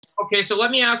Okay, so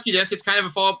let me ask you this. It's kind of a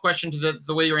follow-up question to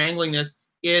the way you're angling this.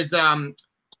 Is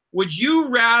would you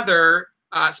rather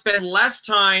spend less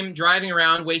time driving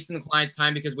around, wasting the client's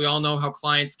time, because we all know how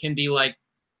clients can be like,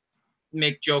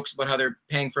 make jokes about how they're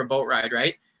paying for a boat ride,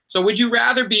 right? So would you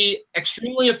rather be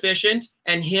extremely efficient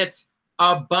and hit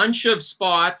a bunch of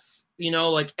spots, you know,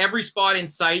 like every spot in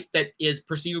sight that is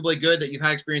perceivably good, that you've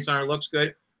had experience on or looks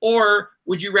good? Or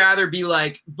would you rather be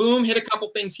like, boom, hit a couple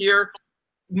things here,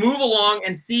 move along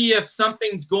and see if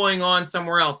something's going on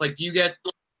somewhere else? Like, do you get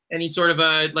any sort of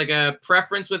a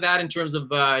preference with that in terms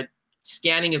of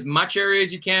scanning as much area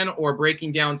as you can or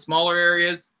breaking down smaller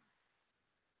areas?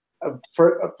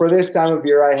 For this time of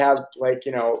year, I have, like,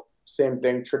 you know, same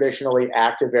thing, traditionally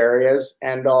active areas,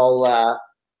 and I'll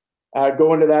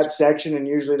go into that section, and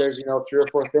usually there's, you know, 3 or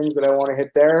 4 things that I want to hit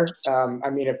there. I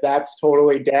mean, if that's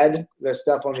totally dead, the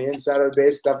stuff on the inside of the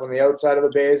bays, stuff on the outside of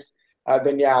the bays,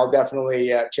 then yeah, I'll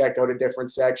definitely check out a different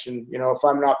section. You know, if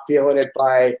I'm not feeling it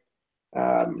by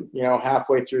you know,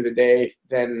 halfway through the day,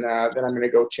 then I'm going to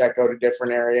go check out a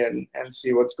different area and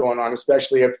see what's going on,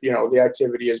 especially if, you know, the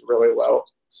activity is really low.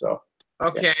 So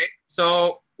okay, yeah.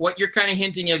 So what you're kind of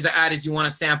hinting is you want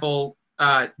to sample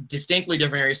distinctly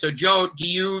different areas. So Joe, do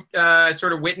you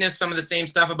sort of witness some of the same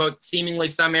stuff about seemingly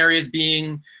some areas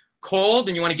being cold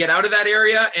and you want to get out of that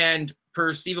area and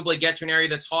perceivably get to an area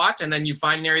that's hot, and then you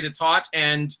find an area that's hot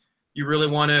and you really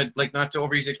want to, like, not to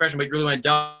overuse the expression, but you really want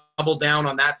to double down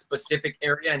on that specific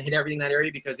area and hit everything in that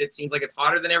area because it seems like it's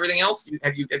hotter than everything else?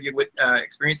 Have you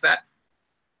experienced that?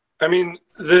 I mean,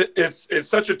 it's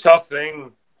such a tough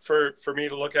thing for me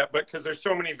to look at, but because there's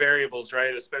so many variables,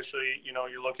 right? Especially, you know,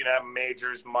 you're looking at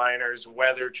majors, minors,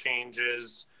 weather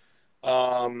changes,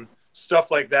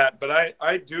 stuff like that. But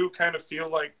I do kind of feel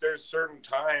like there's certain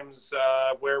times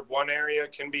where one area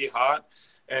can be hot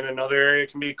and another area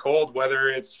can be cold, whether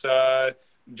it's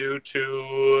due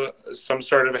to some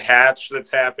sort of hatch that's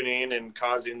happening and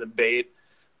causing the bait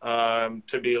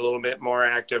to be a little bit more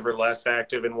active or less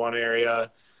active in one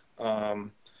area.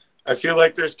 I feel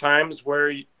like there's times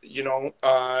where, you know,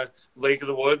 Lake of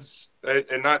the Woods,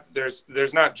 and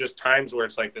there's not just times where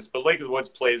it's like this, but Lake of the Woods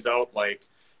plays out like,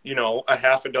 you know, a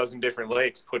half a dozen different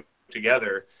lakes put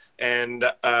together. And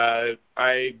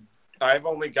I've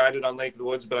only guided on Lake of the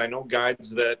Woods, but I know guides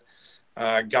that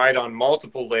guide on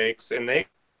multiple lakes, and they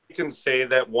can say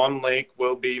that one lake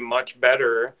will be much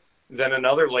better than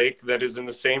another lake that is in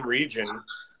the same region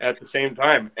at the same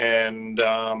time. And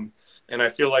I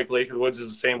feel like Lake of the Woods is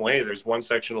the same way. There's one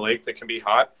section of lake that can be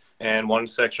hot and one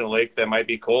section of lake that might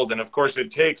be cold. And of course it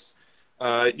takes,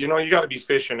 you know, you got to be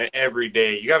fishing every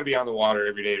day. You got to be on the water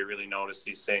every day to really notice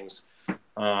these things.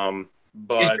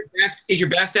 But is your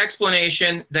best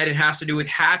explanation that it has to do with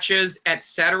hatches,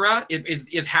 etc.?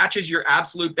 Is hatches your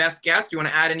absolute best guess? Do you want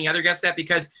to add any other guess set?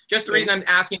 Because just the reason I'm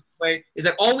asking this way is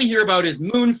that all we hear about is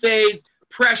moon phase,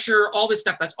 pressure, all this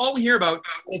stuff. That's all we hear about.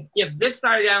 If this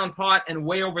side of the island's hot and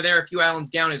way over there, a few islands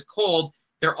down, is cold,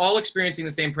 they're all experiencing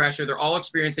the same pressure. They're all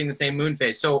experiencing the same moon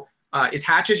phase. So is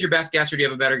hatches your best guess, or do you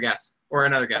have a better guess or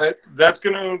another guess? That's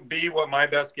going to be what my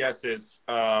best guess is.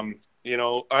 You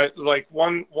know, I like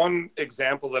one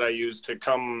example that I use to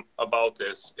come about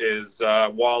this is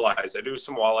walleyes. I do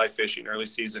some walleye fishing early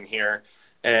season here,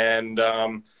 and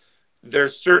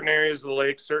there's certain areas of the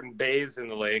lake, certain bays in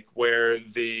the lake where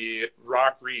the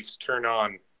rock reefs turn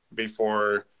on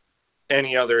before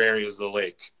any other areas of the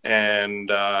lake. And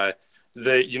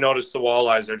you notice the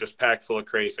walleyes are just packed full of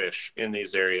crayfish in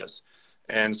these areas.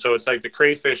 And so it's like the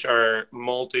crayfish are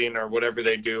molting or whatever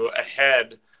they do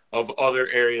ahead of other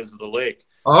areas of the lake.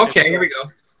 Okay, so, here we go.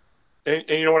 And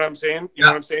you know what I'm saying? You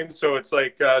know what I'm saying? So it's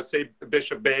like, say,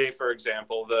 Bishop Bay, for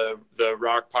example, the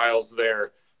rock piles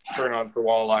there turn on for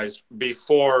walleyes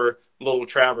before Little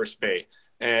Traverse Bay.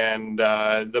 And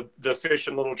the fish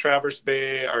in Little Traverse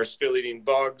Bay are still eating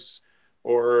bugs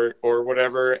or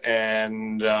whatever.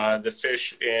 And the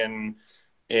fish in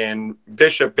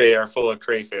Bishop Bay are full of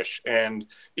crayfish. And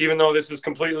even though this is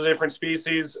completely different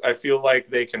species, I feel like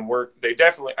they can work.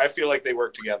 I feel like they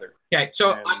work together. Okay.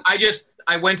 So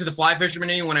I went to the fly fisherman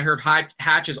meeting. When I heard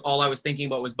hatches, all I was thinking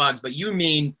about was bugs, but you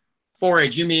mean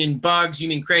forage, you mean bugs, you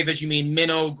mean crayfish, you mean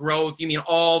minnow growth, you mean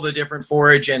all the different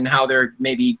forage and how they're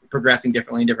maybe progressing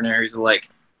differently in different areas of the lake.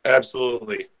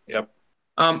 Absolutely. Yep.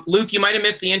 Luke, you might have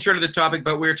missed the intro to this topic,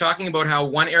 but we were talking about how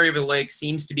one area of the lake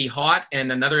seems to be hot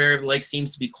and another area of the lake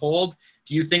seems to be cold.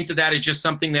 Do you think that that is just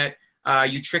something that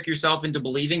you trick yourself into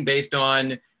believing based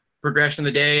on progression of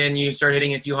the day, and you start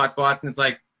hitting a few hot spots and it's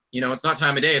like, you know, it's not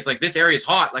time of day. It's like, this area is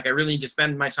hot. Like, I really need to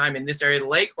spend my time in this area of the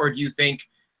lake. Or do you think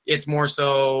it's more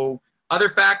so other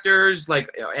factors?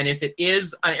 Like, and if it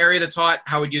is an area that's hot,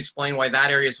 how would you explain why that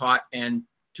area is hot and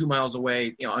 2 miles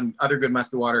away, on other good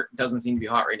musky water, doesn't seem to be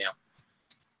hot right now.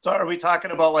 So are we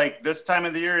talking about like this time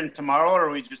of the year and tomorrow, or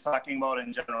are we just talking about it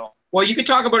in general? Well, you could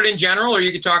talk about it in general, or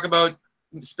you could talk about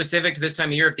specific to this time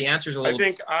of year if the answer's a little. I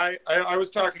think I was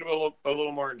talking about a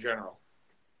little more in general.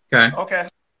 Okay. Okay.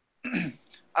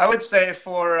 I would say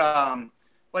for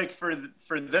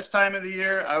this time of the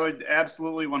year, I would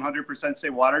absolutely 100% say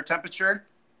water temperature,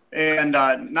 and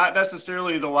not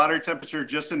necessarily the water temperature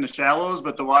just in the shallows,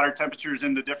 but the water temperatures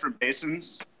in the different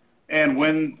basins. And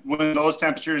when those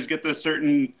temperatures get to a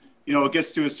certain, it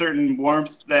gets to a certain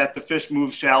warmth, that the fish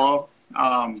move shallow.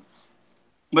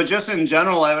 But just in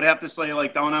general, I would have to say,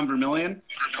 like down on Vermilion,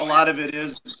 a lot of it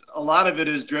is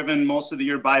driven most of the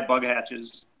year by bug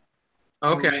hatches.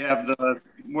 Okay. We have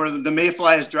where the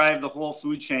mayflies drive the whole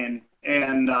food chain,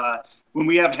 and when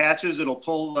we have hatches, it'll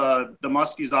pull the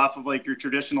muskies off of like your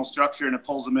traditional structure, and it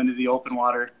pulls them into the open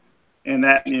water, and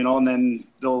and then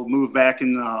they'll move back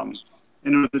in.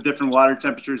 And with the different water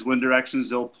temperatures, wind directions,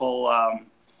 they'll pull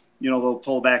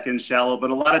back in shallow.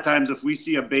 But a lot of times, if we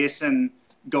see a basin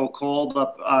go cold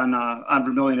up on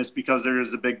Vermilion, it's because there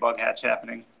is a big bug hatch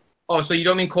happening. Oh, so you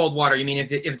don't mean cold water? You mean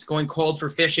if it's going cold for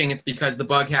fishing, it's because the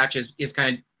bug hatch is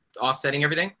kind of offsetting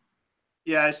everything?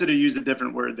 Yeah, I should have used a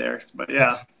different word there, but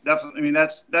yeah, definitely. I mean,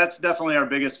 that's definitely our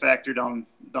biggest factor down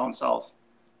south.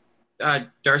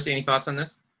 Darcy, any thoughts on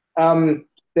this? I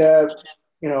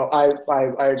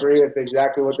agree with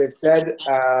exactly what they've said.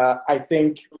 I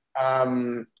think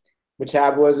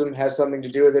metabolism has something to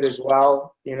do with it as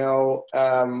well.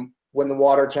 When the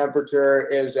water temperature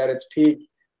is at its peak,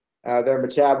 their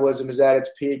metabolism is at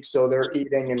its peak, so they're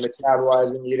eating and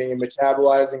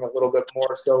metabolizing a little bit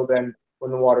more so than when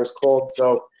the water's cold.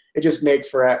 So it just makes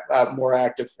for more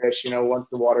active fish, once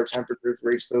the water temperatures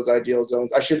reach those ideal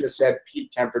zones. I shouldn't have said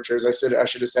peak temperatures. I should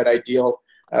have said ideal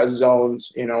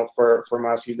zones, for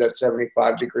muskies, that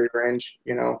 75-degree range,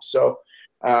 So,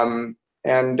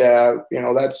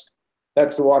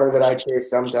 that's the water that I chase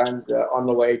sometimes on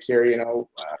the lake here.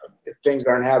 If things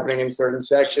aren't happening in certain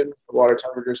sections, the water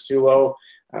temperature is too low,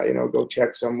 go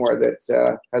check somewhere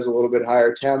that has a little bit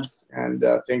higher temps, and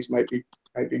things might be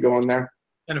going there.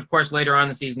 And of course, later on in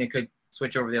the season, it could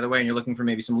switch over the other way, and you're looking for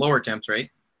maybe some lower temps, right?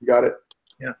 You got it.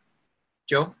 Yeah.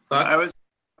 Joe, thought?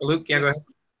 Luke, yeah, go ahead.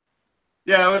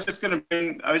 Yeah, I was just gonna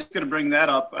bring that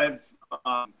up. I've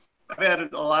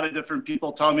had a lot of different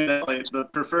people tell me that like, the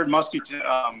preferred muskie,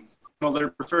 their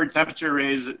preferred temperature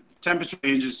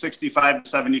range is 65 to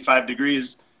 75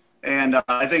 degrees, and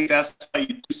I think that's why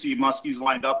you do see muskies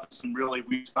wind up in some really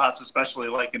weak spots, especially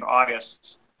like in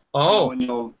August. Oh,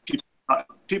 when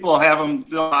people have them,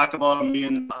 they'll talk about them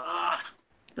being.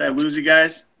 Did I lose you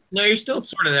guys? No, you're still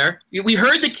sort of there. We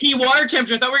heard the key water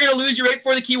temperature. I thought we were going to lose you right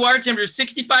before the key water temperature.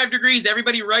 65 degrees.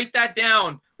 Everybody write that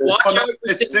down. Watch out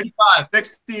for 65.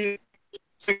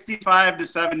 65 to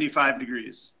 75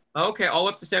 degrees. Okay, all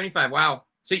up to 75. Wow.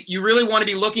 So you really want to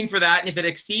be looking for that. And if it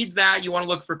exceeds that, you want to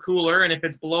look for cooler. And if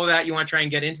it's below that, you want to try and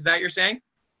get into that, you're saying?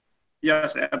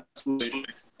 Yes, absolutely.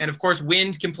 And of course,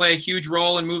 wind can play a huge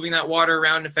role in moving that water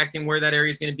around and affecting where that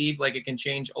area is going to be. Like it can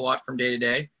change a lot from day to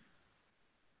day.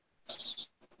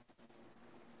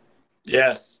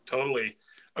 Yes, totally.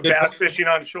 Bass fishing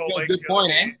on Shoal Lake. Good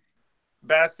point, eh?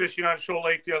 Bass fishing on Shoal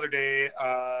Lake the other day.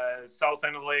 South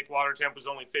end of the lake, water temp was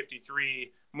only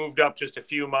 53. Moved up just a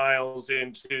few miles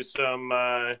into some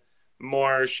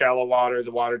more shallow water.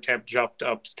 The water temp jumped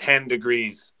up to 10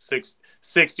 degrees,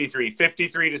 63,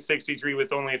 53 to 63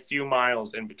 with only a few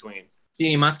miles in between.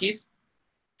 See any muskies?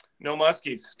 No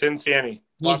muskies. Didn't see any.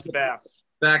 Lots of bass.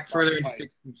 Back further into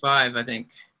 65, I think.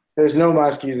 There's no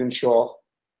muskies in Shoal.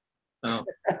 Oh.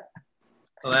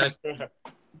 Well, that